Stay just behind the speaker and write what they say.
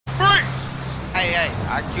hey,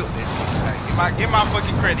 I killed this shit. Hey, give my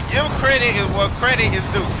fucking credit. Give credit is what credit is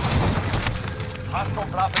due. Hostile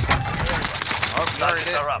dropping into the area. Oh,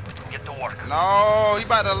 Targets are up. Get to work. No, he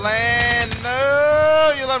about to land.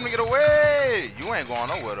 No, you let me get away. You ain't going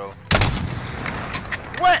nowhere though.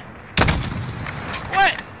 What?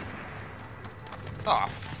 What? Oh,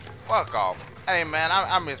 fuck off. Hey man,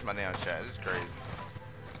 I missed my damn shot. This is crazy.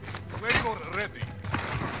 Ready.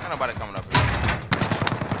 Ain't nobody coming up here.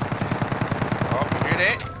 Oh, you hear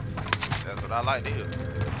that? That's what I like to hear.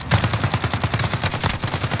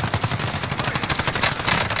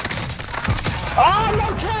 Oh, no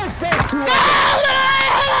chance, thank you.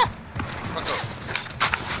 Fuck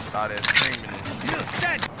up. All that screaming and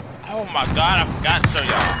shit. Oh my god, I forgot to show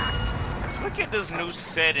y'all. Look at this new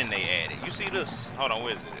setting they added. You see this? Hold on,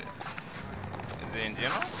 where is it? Is it in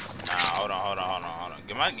general? Nah, hold on.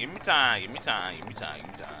 Give me time.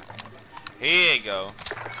 Here you go.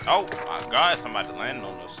 Oh my god, somebody landing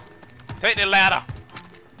on us. Take the ladder.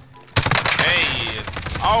 There he is.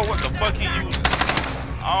 Oh, what the fuck he using?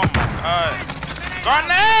 Oh my god.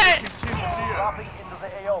 Grenade! Dropping into the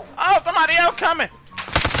AO. Oh, somebody else coming.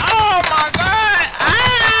 Oh my god.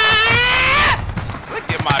 Ah! Look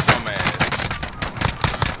at my dumb ass.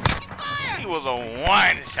 He was a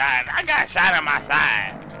one shot. I got shot in my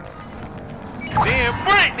side. Then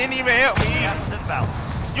Brent didn't even help me. Gas is inbound.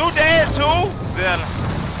 You dead too? Then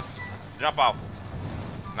jump off.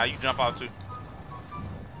 Now you jump off too.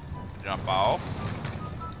 Jump off.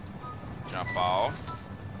 Jump off.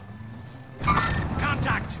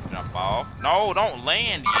 Contact. Jump off. No, don't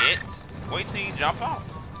land yet. Wait till you jump off.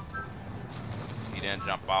 He didn't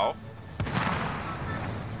jump off.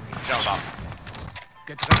 Jump off.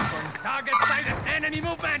 Get that one. Target sighted. Enemy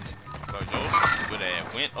movement. So yo, good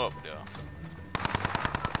ass went up there.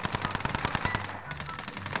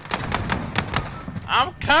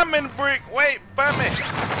 I'm coming, Brick. Wait for me.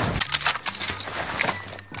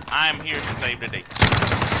 I'm here to save the day.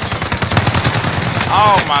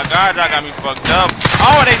 Oh my god, y'all got me fucked up.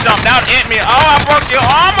 Oh, they jumped out at me. Oh, I broke your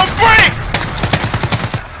arm, a brick.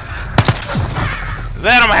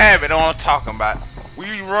 Let them have it. That's what I'm talking about.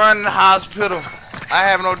 We run the hospital. I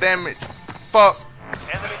have no damage. Fuck.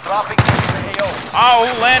 Enemy dropping into the AO. Oh,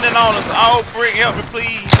 who landing on us? Oh, Brick, help me,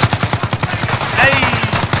 please. Hey.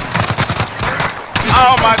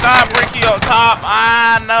 Oh my god, Brick, you up top.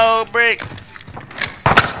 I know, Brick.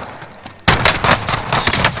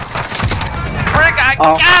 Brick, I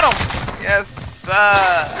got him. Yes, sir.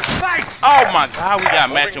 Fight. Oh my god, we got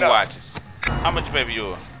matching watches. How much baby you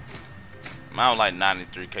are? I don't like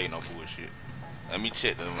 93K, no bullshit. Let me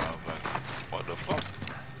check this motherfucker. What the fuck?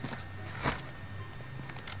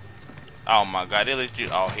 Oh my god, they let you.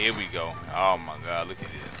 Oh, here we go. Oh my god, look at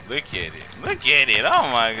this. Look at it. Look at it. Oh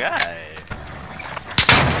my god.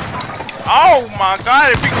 Oh my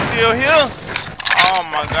god, if we can still here. Oh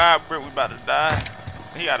my god, Britt, we about to die.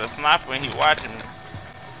 He got a sniper and he watching me.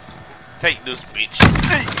 Take this bitch.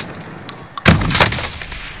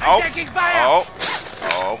 Oh.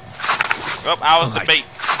 Oh. Oh, I was the bait.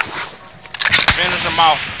 Finish him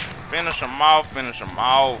off. Finish him off. Finish him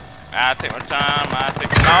off. I take my time. I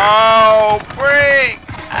take. No, Brick.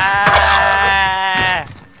 Ah.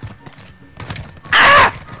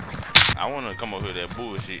 Ah. I wanna come over here with that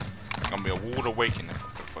bullshit. It's gonna be a rude awakening.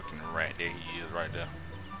 The fucking rat. There he is, right there.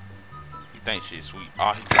 You think shit's sweet?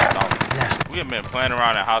 Oh, he just off. We have been playing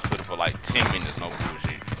around in the hospital for like 10 minutes. No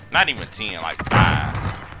bullshit. Not even 10, like 5.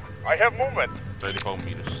 I have movement. 34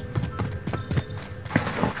 meters.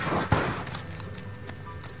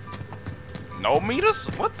 No meters?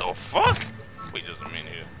 What the fuck? Wait just a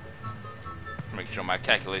minute here. Make sure my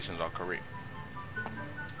calculations are correct.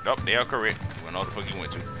 Nope, they are correct. Where the fuck he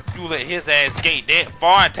went to? You let his ass skate that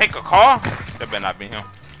far and take a car? That better not be him.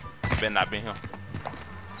 Better not be him.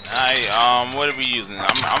 Alright, what are we using? I'm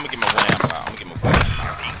gonna get my one out. I'm gonna get my one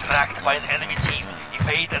out. Being tracked by an enemy team.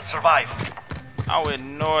 Evade and survive. I will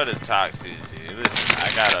ignore the toxicity. Listen, I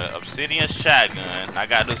got an obsidian shotgun. I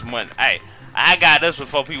got this money. Hey, I got this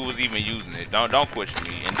before people was even using it. Don't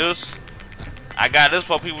question me. And this, I got this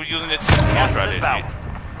before people were using it.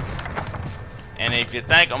 And if you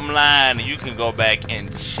think I'm lying, you can go back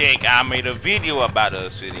and check. I made a video about the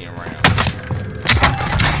obsidian round.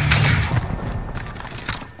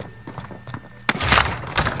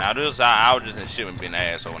 Now this, I was just in shipment being an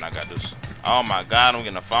asshole when I got this. Oh my god, I'm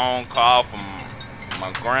getting a phone call from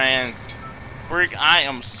my grands. Brick, I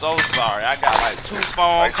am so sorry. I got like 2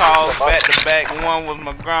 phone calls back to back. One was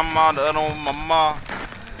my grandma, the other one was my mom.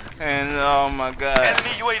 And oh my god.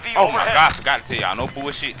 Enemy UAV oh overhead. my god, I forgot to tell y'all, no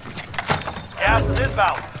bullshit. Gas is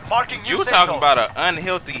inbound. Marking new You safe talking zone. about an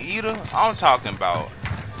unhealthy eater? I'm talking about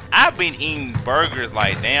I've been eating burgers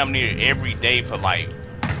like damn near every day for like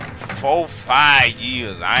 4-5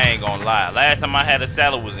 years. I ain't gonna lie. Last time I had a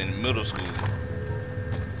salad was in middle school.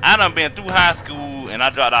 I done been through high school and I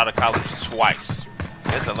dropped out of college twice.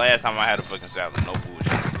 That's the last time I had a fucking salad. No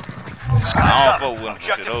bullshit. I don't fuck with them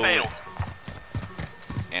shit over.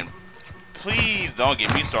 And please don't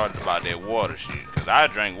get me started about that water shit, cause I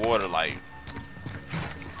drink water like.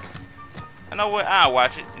 You know what? I'll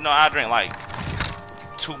watch it. You know, I drink like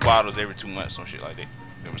 2 bottles every 2 months, some shit like that.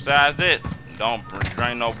 And besides that, don't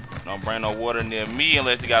bring no water near me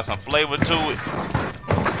unless you got some flavor to it.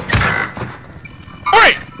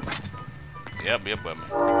 Wait! Yep, buddy.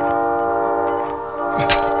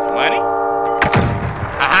 Money?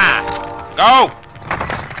 Aha! Go!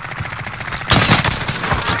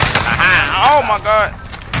 Aha! Oh my god!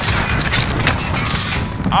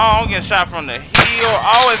 Oh, I'm getting shot from the hill.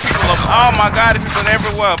 Always people up. Oh my god, there's people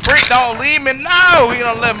everywhere. Brick, don't leave me. No, he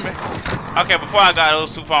don't let me. Okay, before I got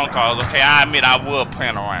those 2 phone calls, okay, I admit I was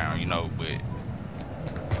playing around, you know, but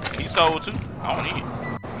he sold too. I don't need it.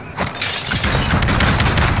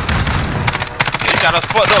 They got us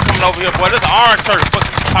fucked up coming over here, boy. This is an orange church. What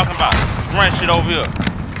you talking about? Run shit over here.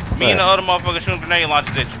 Me and the other motherfucker shooting grenade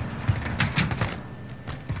launchers at you.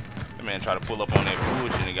 That man tried to pull up on that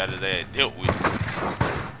bullshit and got his ass dealt with.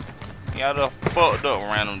 He got a fucked up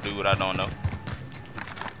random dude I don't know.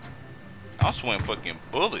 I'm swinging fucking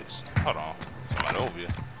bullets. Hold on. Somebody over here.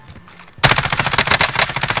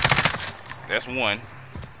 That's one.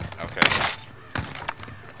 Okay.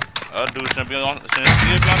 Other dude shouldn't be on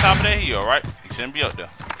top of that hill, right? He shouldn't be up there.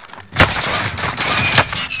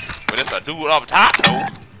 But it's a dude up top though.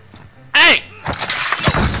 Hey!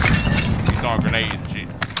 He's throwing grenades and shit.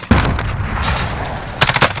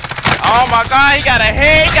 Oh my god, he got a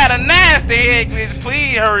head, he got a nasty head glitch.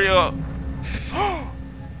 Please hurry up.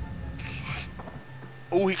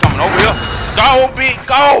 Ooh, he coming over here. Go, big,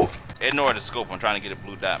 go! Ignore the scope. I'm trying to get a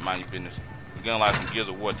blue dot. Mind your business. We're getting like some Gears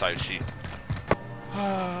of War type shit.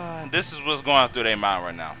 This is what's going through their mind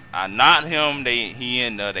right now. I knocked him. He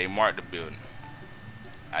in there. They marked the building.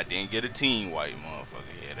 I didn't get a team wipe,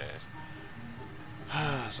 motherfucker head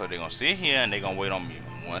ass. So they're gonna sit here and they're gonna wait on me.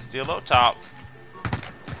 One still up top.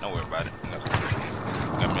 Don't worry about it.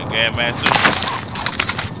 Got me a gas mask too.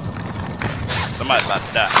 Somebody's about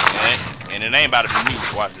to die. And it ain't about to be me.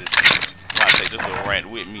 Watch this. I'm about to take this little rat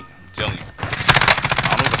with me. I'm telling you.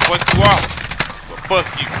 I don't know what the fuck you are, but fuck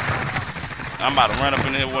you. I'm about to run up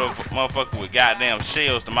in here with a motherfucker with goddamn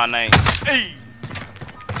shells to my name. Hey!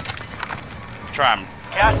 Try me.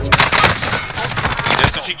 Yes.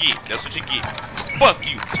 That's what you get. That's what you get. Fuck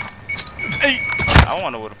you. Hey! I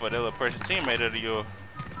wonder what the fuck that little precious teammate of yours.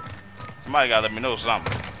 Somebody gotta let me know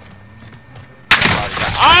something.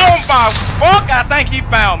 Oh my fuck! I think he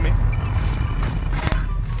found me.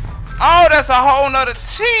 Oh, that's a whole nother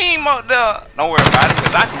team up there. Don't worry about it,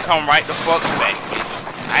 cause I can come right the fuck back.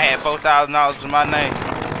 I had $4,000 in my name.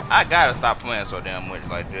 I gotta stop playing so damn much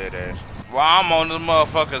like that ass. Well, I'm on this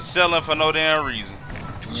motherfucker selling for no damn reason.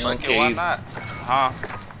 You don't care why either. not? Huh?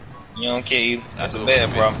 You don't care either. That's a bad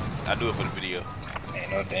problem. I do it for the video. Ain't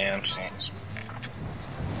no damn sense.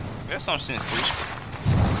 There's some sense to it.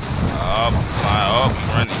 Up, flying up,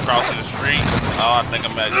 running, crossing the street. Oh, I think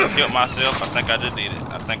I'm about to kill myself. I think I just did it.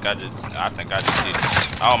 I think I just did it.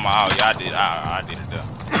 Oh my, oh yeah, I did. I did it there.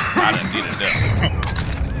 I done did it there.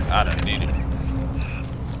 I done did it.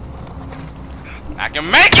 I can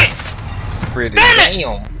make it. Pretty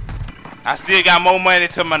damn. I still got more money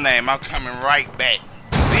to my name. I'm coming right back.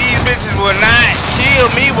 These bitches will not kill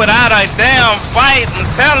me without a damn fight. I'm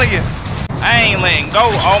telling you. I ain't letting go.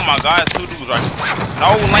 Oh my god, 2 dudes right here.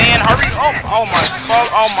 No land, hurry up. Oh my fuck,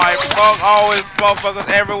 always motherfuckers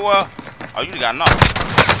everywhere. Oh, you got knocked.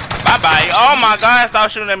 Bye bye. Oh my god, stop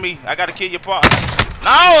shooting at me. I gotta kill your partner.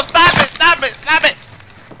 No, stop it, stop it, stop it.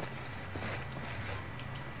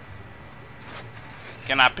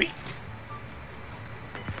 Can I pee?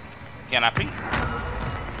 Can I pee?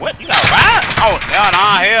 What? You got ride? Oh, hell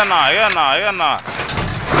nah.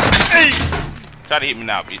 Hey! Try to hit me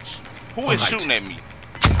now, bitch. Who is shooting at me?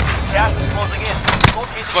 Gas is closing in. Go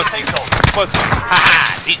into the safe zone. Fuck you.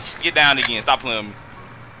 Ha bitch. Get down again. Stop playing with me.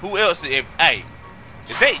 Who else? Hey,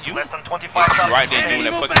 is that you? Less than 25,000. Right there doing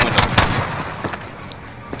that fucking window.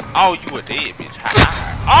 Oh, you a dead bitch.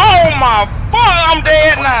 Oh my fuck, I'm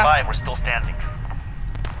dead now. 25, we're still standing.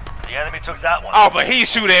 The enemy took that one. Oh, but he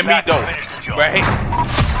shoot at me though. Finish the job. But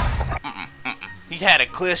he had a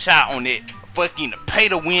clear shot on that fucking pay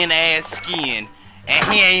to win ass skin.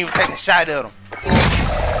 And he ain't even taking a shot at him.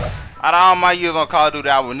 Out of all my years on Call of Duty,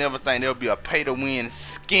 I would never think there'll be a pay-to-win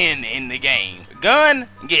skin in the game. Gun?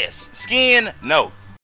 Yes. Skin? No.